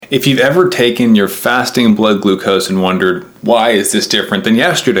If you've ever taken your fasting blood glucose and wondered, why is this different than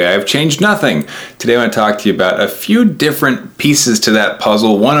yesterday? I've changed nothing. Today I want to talk to you about a few different pieces to that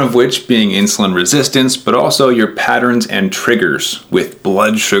puzzle, one of which being insulin resistance, but also your patterns and triggers with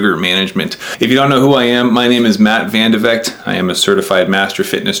blood sugar management. If you don't know who I am, my name is Matt Vandevecht. I am a certified master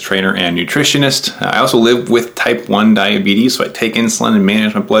fitness trainer and nutritionist. I also live with type 1 diabetes, so I take insulin and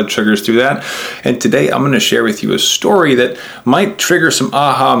manage my blood sugars through that. And today I'm going to share with you a story that might trigger some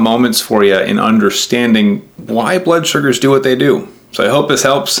aha moments for you in understanding why blood sugars do what they do. So I hope this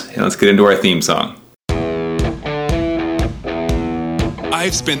helps, and let's get into our theme song.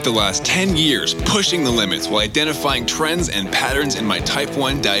 I've spent the last 10 years pushing the limits while identifying trends and patterns in my type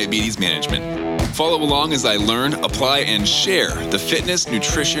 1 diabetes management. Follow along as I learn, apply, and share the fitness,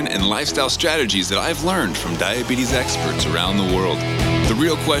 nutrition, and lifestyle strategies that I've learned from diabetes experts around the world. The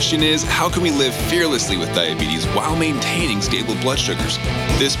real question is, how can we live fearlessly with diabetes while maintaining stable blood sugars?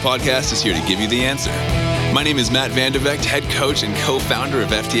 This podcast is here to give you the answer. My name is Matt Vandevecht, head coach and co-founder of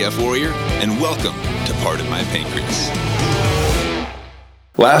FTF Warrior, and welcome to Pardon My Pancreas.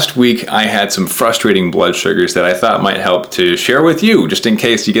 Last week, I had some frustrating blood sugars that I thought might help to share with you, just in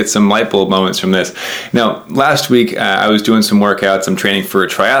case you get some light bulb moments from this. Now, last week, I was doing some workouts. I'm training for a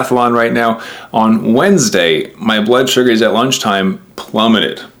triathlon right now. On Wednesday, my blood sugars at lunchtime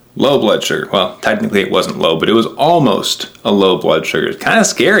plummeted. Low blood sugar. Well, technically it wasn't low, but it was almost a low blood sugar. It's kind of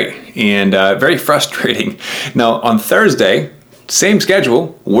scary and very frustrating. Now, on Thursday, same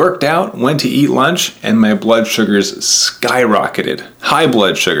schedule, worked out, went to eat lunch, and my blood sugars skyrocketed. High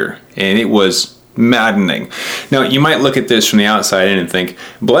blood sugar, and it was maddening. Now, you might look at this from the outside in and think,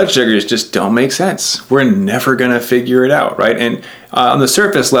 blood sugars just don't make sense. We're never going to figure it out, right? And on the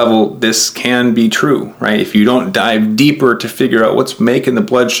surface level, this can be true, right? If you don't dive deeper to figure out what's making the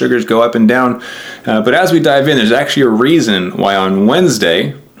blood sugars go up and down. But as we dive in, there's actually a reason why on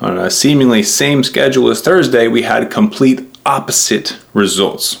Wednesday, on a seemingly same schedule as Thursday, we had complete opposite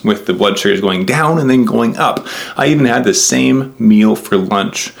results with the blood sugars going down and then going up. I even had the same meal for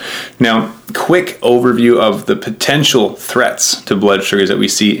lunch. Now, quick overview of the potential threats to blood sugars that we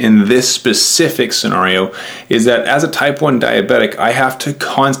see in this specific scenario is that as a type 1 diabetic, I have to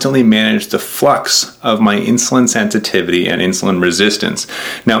constantly manage the flux of my insulin sensitivity and insulin resistance.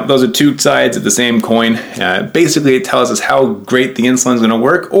 Now, those are two sides of the same coin. Basically, it tells us how great the insulin is going to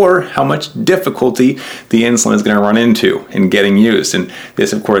work or how much difficulty the insulin is going to run into in getting used. And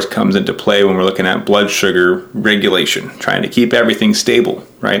this, of course, comes into play when we're looking at blood sugar regulation, trying to keep everything stable,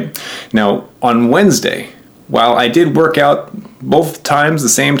 right? Now, on Wednesday, while I did work out both times, the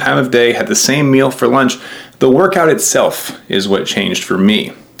same time of day, had the same meal for lunch, the workout itself is what changed for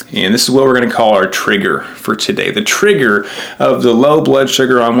me. And this is what we're going to call our trigger for today. The trigger of the low blood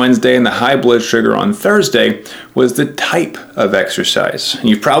sugar on Wednesday and the high blood sugar on Thursday was the type of exercise. And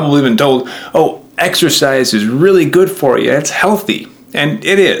you've probably been told, oh, exercise is really good for you. It's healthy. And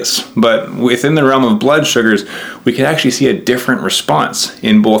it is. But within the realm of blood sugars, we can actually see a different response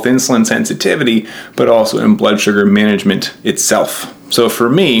in both insulin sensitivity, but also in blood sugar management itself. So for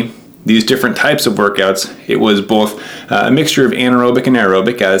me, these different types of workouts, it was both a mixture of anaerobic and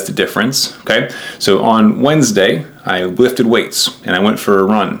aerobic as the difference. Okay, so on Wednesday, I lifted weights and I went for a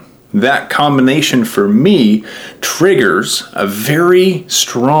run. That combination for me triggers a very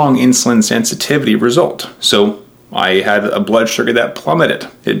strong insulin sensitivity result. So I had a blood sugar that plummeted.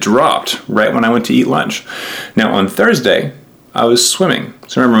 It dropped right when I went to eat lunch. Now on Thursday, I was swimming.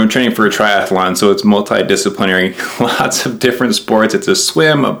 So remember, I'm training for a triathlon, so it's multidisciplinary, lots of different sports. It's a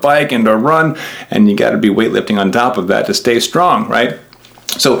swim, a bike, and a run, and you got to be weightlifting on top of that to stay strong, right?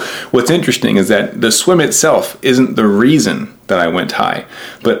 So what's interesting is that the swim itself isn't the reason that I went high,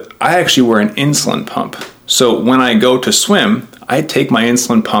 but I actually wear an insulin pump. So when I go to swim, I take my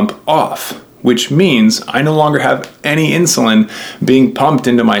insulin pump off, which means I no longer have any insulin being pumped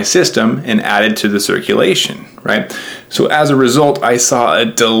into my system and added to the circulation, right? So as a result, I saw a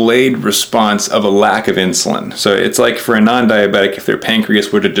delayed response of a lack of insulin. So it's like for a non-diabetic, if their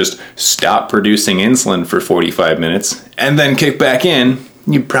pancreas were to just stop producing insulin for 45 minutes and then kick back in,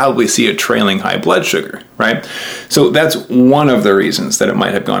 you'd probably see a trailing high blood sugar, right? So that's one of the reasons that it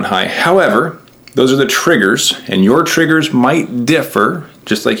might have gone high. However, those are the triggers, and your triggers might differ,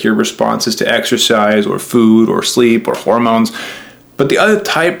 just like your responses to exercise or food or sleep or hormones. But the other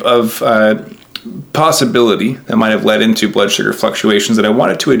type of possibility that might have led into blood sugar fluctuations that I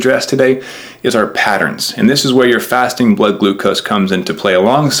wanted to address today is our patterns. And this is where your fasting blood glucose comes into play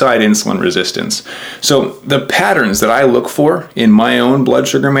alongside insulin resistance. So the patterns that I look for in my own blood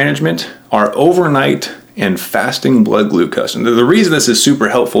sugar management are overnight and fasting blood glucose. And the reason this is super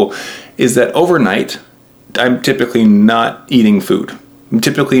helpful is that overnight, I'm typically not eating food. I'm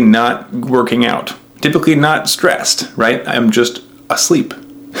typically not working out, typically not stressed, right? I'm just asleep.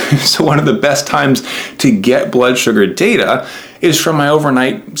 So one of the best times to get blood sugar data is from my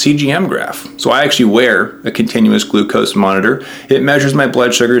overnight CGM graph. So I actually wear a continuous glucose monitor. It measures my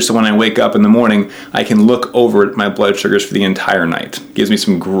blood sugar, so when I wake up in the morning, I can look over at my blood sugars for the entire night. It gives me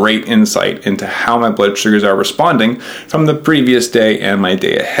some great insight into how my blood sugars are responding from the previous day and my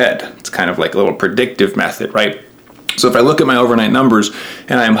day ahead. It's kind of like a little predictive method, right? So if I look at my overnight numbers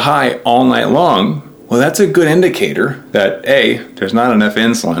and I'm high all night long, well, that's a good indicator that A, there's not enough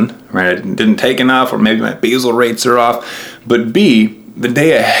insulin, right? I didn't take enough, or maybe my basal rates are off. But B, the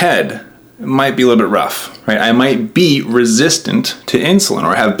day ahead might be a little bit rough, right? I might be resistant to insulin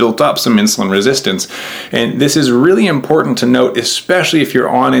or have built up some insulin resistance. And this is really important to note, especially if you're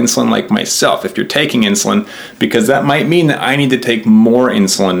on insulin like myself, if you're taking insulin, because that might mean that I need to take more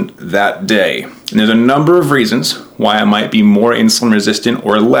insulin that day. And there's a number of reasons why I might be more insulin resistant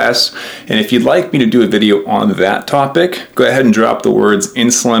or less. And if you'd like me to do a video on that topic, go ahead and drop the words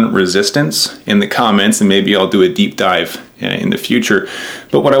insulin resistance in the comments, and maybe I'll do a deep dive in the future.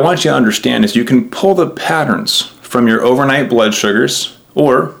 But what I want you to understand is you can pull the patterns from your overnight blood sugars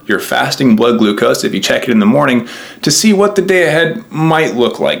or your fasting blood glucose, if you check it in the morning, to see what the day ahead might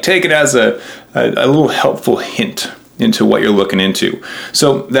look like. Take it as a little helpful hint into what you're looking into.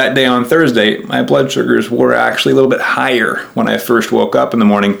 So that day on Thursday, my blood sugars were actually a little bit higher when I first woke up in the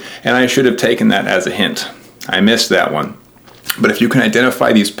morning, and I should have taken that as a hint. I missed that one. But if you can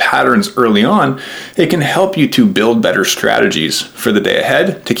identify these patterns early on, it can help you to build better strategies for the day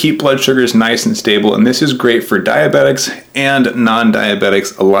ahead to keep blood sugars nice and stable. And this is great for diabetics and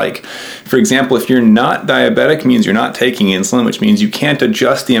non-diabetics alike. For example, if you're not diabetic, it means you're not taking insulin, which means you can't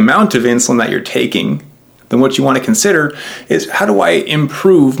adjust the amount of insulin that you're taking. Then what you want to consider is, how do I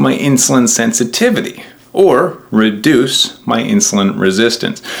improve my insulin sensitivity or reduce my insulin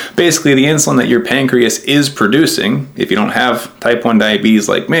resistance? Basically, the insulin that your pancreas is producing, if you don't have type 1 diabetes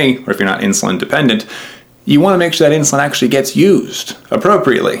like me, or if you're not insulin dependent, you want to make sure that insulin actually gets used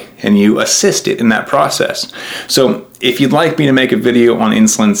appropriately and you assist it in that process. So if you'd like me to make a video on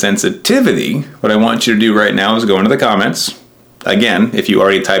insulin sensitivity, what I want you to do right now is go into the comments. Again, if you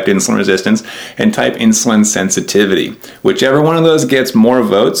already typed insulin resistance, and type insulin sensitivity. Whichever one of those gets more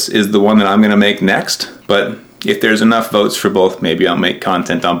votes is the one that I'm going to make next. But if there's enough votes for both, maybe I'll make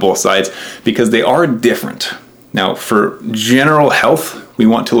content on both sides, because they are different. Now, for general health, we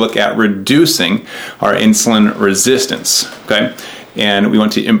want to look at reducing our insulin resistance, okay? And we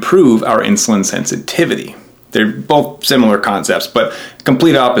want to improve our insulin sensitivity. They're both similar concepts, but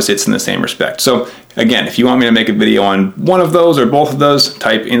complete opposites in the same respect. So again, if you want me to make a video on one of those or both of those,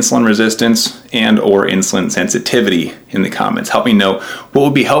 type insulin resistance and or insulin sensitivity in the comments. Help me know what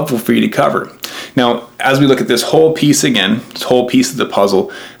would be helpful for you to cover. Now, as we look at this whole piece again, this whole piece of the puzzle,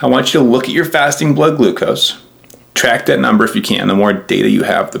 I want you to look at your fasting blood glucose, track that number if you can. The more data you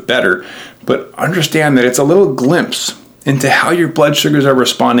have, the better. But understand that it's a little glimpse into how your blood sugars are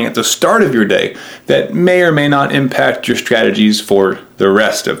responding at the start of your day that may or may not impact your strategies for the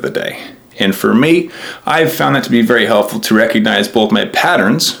rest of the day. And for me, I've found that to be very helpful to recognize both my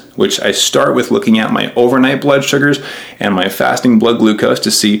patterns, which I start with looking at my overnight blood sugars and my fasting blood glucose to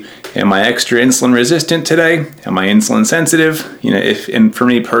see, am I extra insulin resistant today? Am I insulin sensitive? And for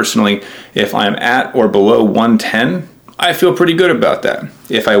me personally, if I'm at or below 110, I feel pretty good about that.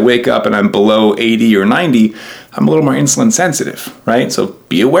 If I wake up and I'm below 80 or 90, I'm a little more insulin sensitive, right? So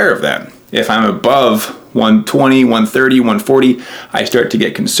be aware of that. If I'm above 120, 130, 140, I start to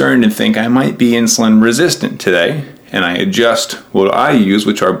get concerned and think I might be insulin resistant today, and I adjust what I use,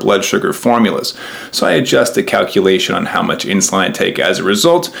 which are blood sugar formulas. So I adjust the calculation on how much insulin I take as a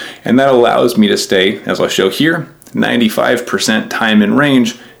result, and that allows me to stay, as I'll show here, 95% time in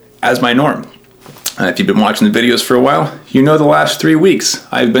range as my norm. If you've been watching the videos for a while, you know the last 3 weeks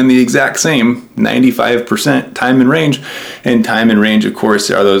I've been the exact same 95% time in range. And time in range, of course,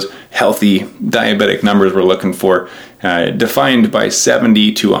 are those healthy diabetic numbers we're looking for, defined by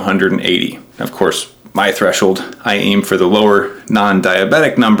 70 to 180. Of course, my threshold, I aim for the lower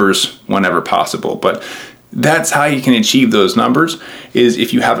non-diabetic numbers whenever possible. But that's how you can achieve those numbers, is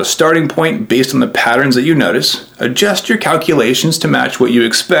if you have a starting point based on the patterns that you notice, adjust your calculations to match what you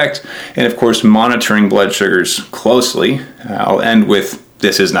expect, and of course monitoring blood sugars closely. I'll end with,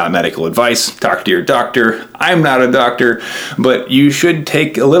 this is not medical advice, talk to your doctor. I'm not a doctor, but you should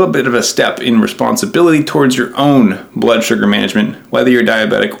take a little bit of a step in responsibility towards your own blood sugar management, whether you're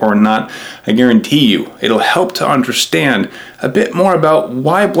diabetic or not. I guarantee you, it'll help to understand a bit more about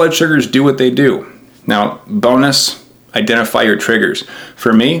why blood sugars do what they do. Now, bonus, Identify your triggers.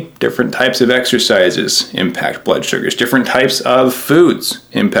 For me, different types of exercises impact blood sugars. Different types of foods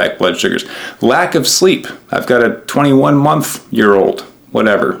impact blood sugars. Lack of sleep. I've got a 21-month-old,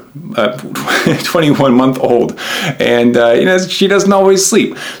 whatever, 21-month-old, and she doesn't always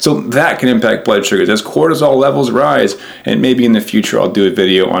sleep. So that can impact blood sugars. As cortisol levels rise, and maybe in the future I'll do a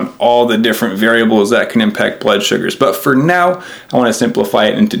video on all the different variables that can impact blood sugars. But for now, I want to simplify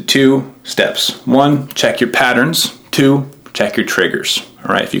it into 2 steps. 1, check your patterns. 2, check your triggers.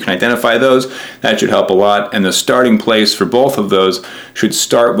 All right, if you can identify those, that should help a lot. And the starting place for both of those should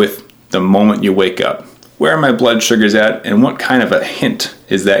start with the moment you wake up. Where are my blood sugars at, and what kind of a hint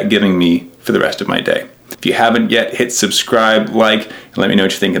is that giving me for the rest of my day? If you haven't yet, hit subscribe, like, and let me know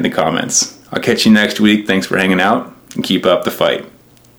what you think in the comments. I'll catch you next week. Thanks for hanging out, and keep up the fight.